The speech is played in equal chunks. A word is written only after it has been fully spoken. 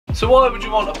So why would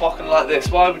you want a bokken like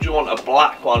this? Why would you want a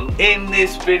black one? In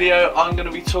this video I'm going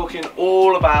to be talking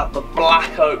all about the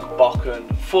Black Oak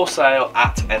Bokken for sale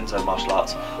at Enso Martial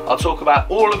Arts. I'll talk about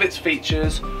all of its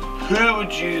features, who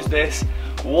would use this,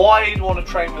 why you'd want to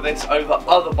train with this over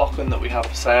other bokken that we have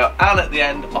for sale, and at the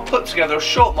end I'll put together a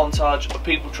short montage of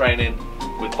people training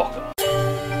with bokken.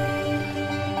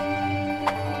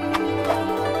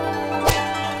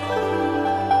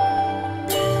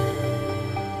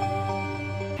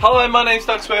 Hi, my name's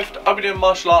Doug Swift. I've been doing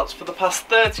martial arts for the past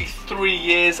 33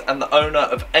 years and the owner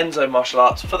of Enso Martial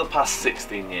Arts for the past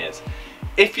 16 years.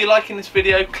 If you're liking this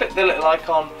video, click the little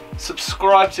icon,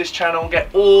 subscribe to this channel and get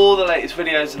all the latest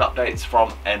videos and updates from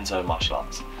Enso Martial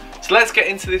Arts. So let's get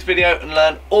into this video and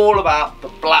learn all about the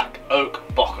Black Oak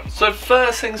Bokken. So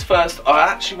first things first, I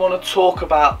actually want to talk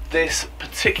about this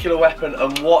particular weapon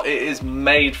and what it is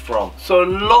made from. So a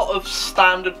lot of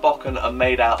standard bokken are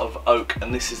made out of oak,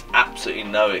 and this is absolutely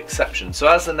no exception. So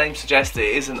as the name suggests, it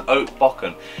is an oak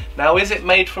bokken. Now, is it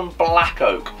made from black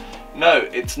oak? No,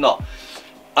 it's not.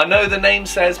 I know the name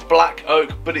says black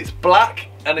oak, but it's black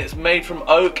and it's made from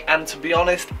oak, and to be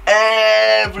honest,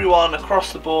 everyone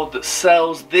across the board that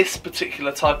sells this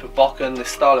particular type of bokken, this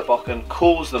style of bokken,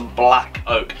 calls them black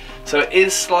oak. So it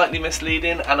is slightly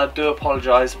misleading, and I do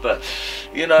apologise, but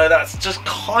you know, that's just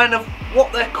kind of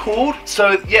what they're called.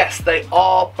 So yes, they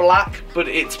are black, but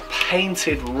it's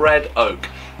painted red oak.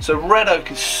 So red oak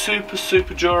is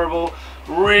super durable,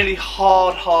 really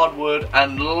hard wood,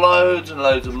 and loads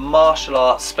of martial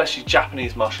arts, especially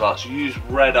Japanese martial arts, use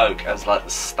red oak as like the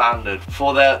standard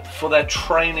for their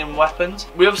training weapons.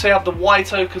 We obviously have the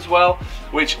white oak as well,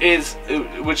 which is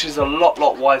a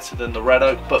lot whiter than the red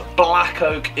oak, but black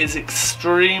oak is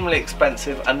extremely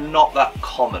expensive and not that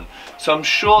common. So I'm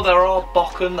sure there are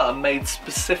bokken that are made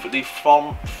specifically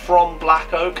from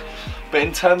black oak, but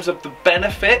in terms of the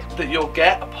benefit that you'll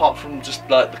get, apart from just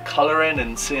like the colouring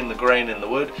and seeing the grain in the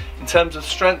wood, in terms of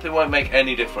strength, it won't make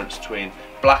any difference between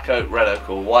black oak, red oak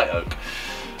or white oak.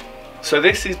 So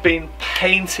this is being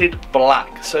painted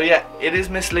black. So yeah, it is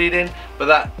misleading,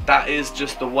 but that is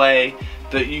just the way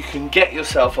that you can get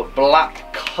yourself a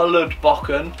black coloured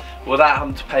bokken without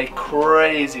having to pay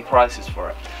crazy prices for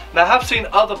it. Now, I have seen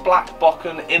other black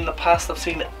bokken in the past. I've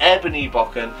seen ebony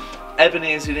bokken.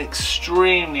 Ebony is an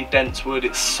extremely dense wood.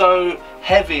 It's so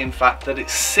heavy, in fact, that it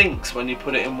sinks when you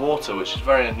put it in water, which is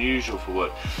very unusual for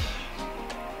wood.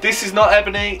 This is not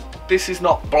ebony. This is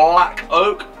not black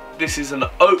oak. This is an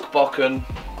oak bokken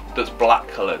that's black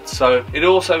coloured. So it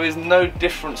also is no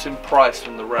difference in price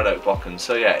from the red oak bokken.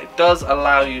 So yeah, it does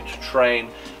allow you to train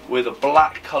with a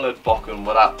black coloured bokken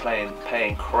without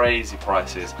paying crazy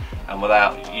prices, and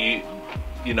without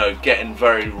you know, getting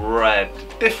very red,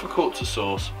 difficult to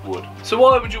source wood. So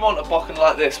why would you want a bokken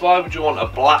like this? Why would you want a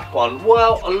black one?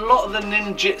 Well, a lot of the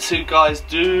ninjitsu guys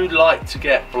do like to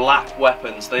get black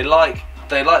weapons. They like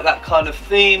that kind of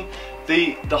theme.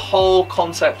 The whole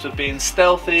concept of being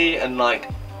stealthy and like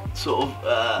sort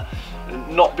of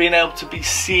not being able to be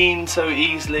seen so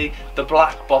easily, the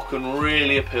black bokken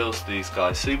really appeals to these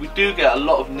guys. So we do get a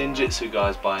lot of ninjitsu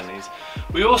guys buying these.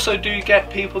 We also do get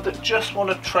people that just want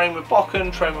to train with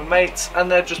bokken, train with mates, and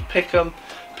they'll just pick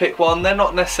one. They're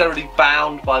not necessarily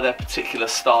bound by their particular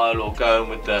style or going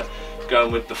with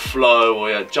the flow,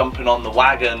 or jumping on the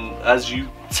wagon as you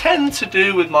tend to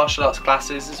do with martial arts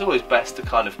classes. It's always best to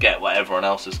kind of get what everyone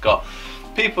else has got.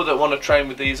 People that want to train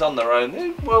with these on their own, they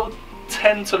will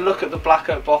tend to look at the Black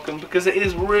Oak Bokken because it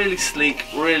is really sleek,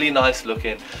 really nice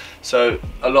looking. So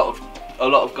a lot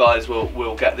of guys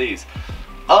will get these.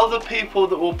 Other people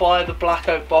that will buy the Black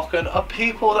Oak Bokken are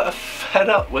people that are fed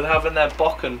up with having their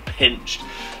bokken pinched.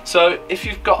 So if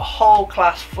you've got a whole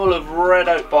class full of red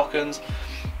oak bokkens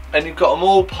and you've got them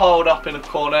all piled up in a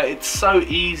corner, it's so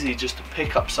easy just to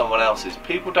pick up someone else's.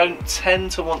 People don't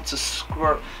tend to want to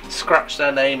scratch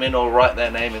their name in or write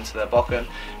their name into their bokken,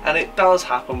 and it does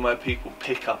happen where people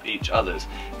pick up each other's.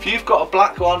 If you've got a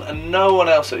black one and no one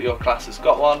else at your class has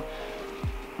got one,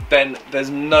 then there's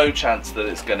no chance that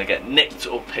it's going to get nicked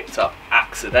or picked up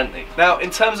accidentally. Now, in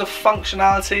terms of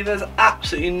functionality, there's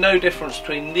absolutely no difference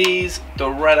between these, the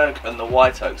red oak and the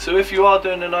white oak. So if you are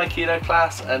doing an Aikido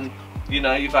class and you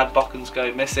know you've had bokkens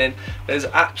go missing, there's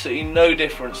absolutely no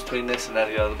difference between this and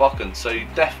any other bokken. So you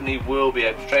definitely will be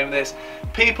able to train with this.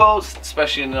 People,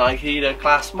 especially in an Aikido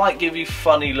class, might give you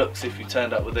funny looks if you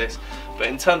turned up with this, but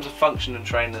in terms of function and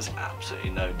train, there's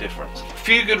absolutely no difference. A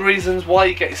few good reasons why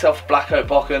you get yourself a Black Oak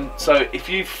Bokken. So if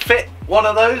you fit one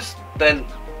of those, then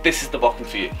this is the bokken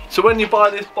for you. So when you buy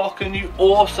this bokken, you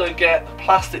also get the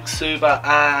plastic tsuba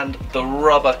and the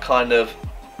rubber kind of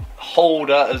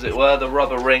holder, as it were, the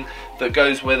rubber ring that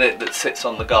goes with it that sits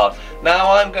on the guard.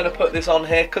 Now I'm going to put this on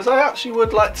here because I actually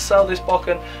would like to sell this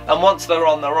Bokken, and once they're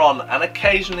on, they're on. And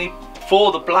occasionally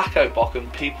for the Black Oak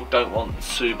Bokken, people don't want the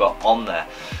Tsuba on there.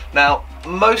 Now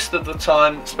most of the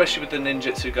time, especially with the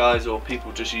Ninjitsu guys or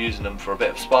people just using them for a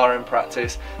bit of sparring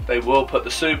practice, they will put the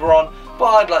Tsuba on, but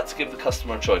I'd like to give the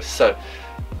customer a choice. So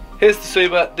here's the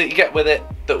Tsuba that you get with it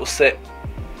that will sit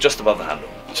just above the handle.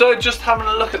 So just having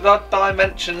a look at the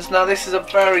dimensions, now this is a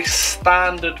very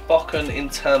standard Bokken in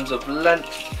terms of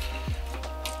length.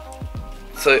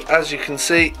 So as you can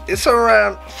see, it's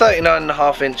around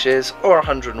 39.5 inches or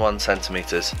 101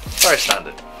 centimeters. Very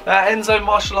standard. Now Enso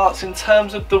Martial Arts, in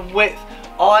terms of the width,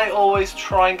 I always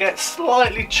try and get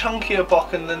slightly chunkier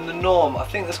Bokken than the norm. I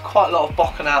think there's quite a lot of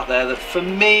Bokken out there that for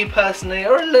me personally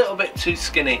are a little bit too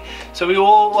skinny. So we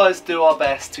always do our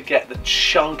best to get the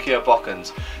chunkier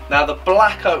Bokkens. Now the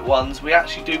Black Oak ones, we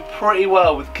actually do pretty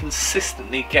well with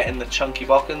consistently getting the chunky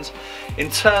Bokkens.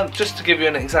 In terms, just to give you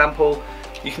an example,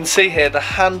 you can see here the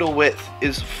handle width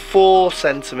is 4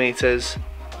 centimeters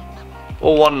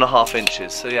or 1.5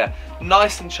 inches. So yeah,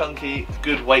 nice and chunky,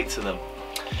 good weight to them.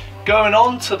 Going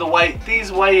on to the weight,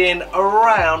 these weigh in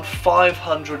around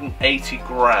 580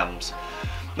 grams.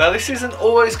 Now this isn't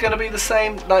always going to be the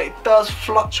same, like it does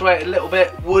fluctuate a little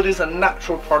bit. Wood is a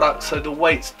natural product, so the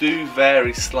weights do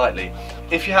vary slightly.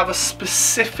 If you have a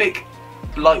specific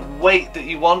like weight that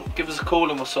you want, give us a call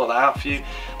and we'll sort that out for you.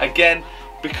 Again,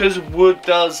 because wood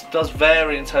does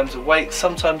vary in terms of weight,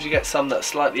 sometimes you get some that are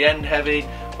slightly end heavy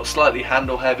or slightly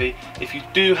handle heavy. If you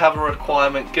do have a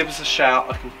requirement, give us a shout,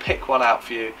 I can pick one out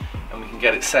for you and we can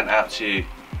get it sent out to you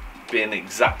being the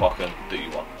exact Bokken that you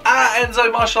want. At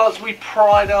Enso Martial Arts, we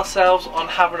pride ourselves on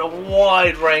having a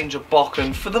wide range of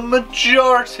Bokken for the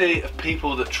majority of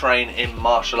people that train in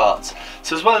martial arts.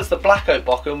 So as well as the Black Oak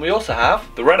Bokken, we also have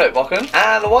the Red Oak Bokken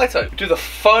and the White Oak. We do the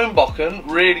foam Bokken,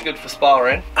 really good for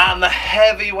sparring, and the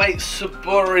heavyweight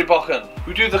Saburi Bokken.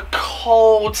 We do the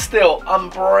cold steel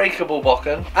unbreakable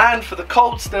Bokken, and for the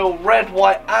cold steel red,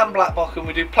 white and black Bokken,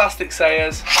 we do plastic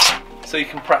sayers, so you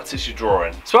can practice your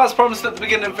drawing. So as promised at the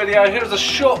beginning of the video, here's a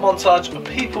short montage of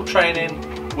people training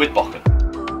with Bokken.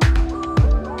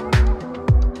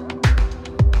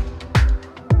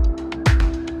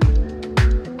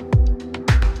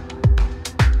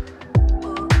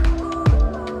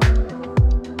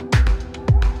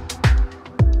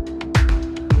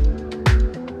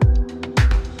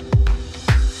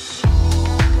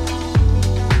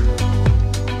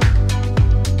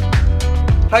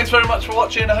 Thanks very much for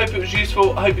watching, I hope it was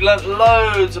useful. I hope you learnt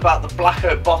loads about the Black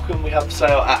Oak Bokken we have for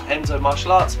sale at Enso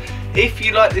Martial Arts. If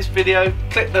you like this video,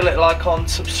 click the little icon,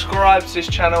 subscribe to this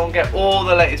channel and get all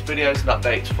the latest videos and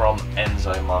updates from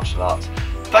Enso Martial Arts.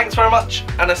 Thanks very much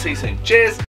and I'll see you soon. Cheers!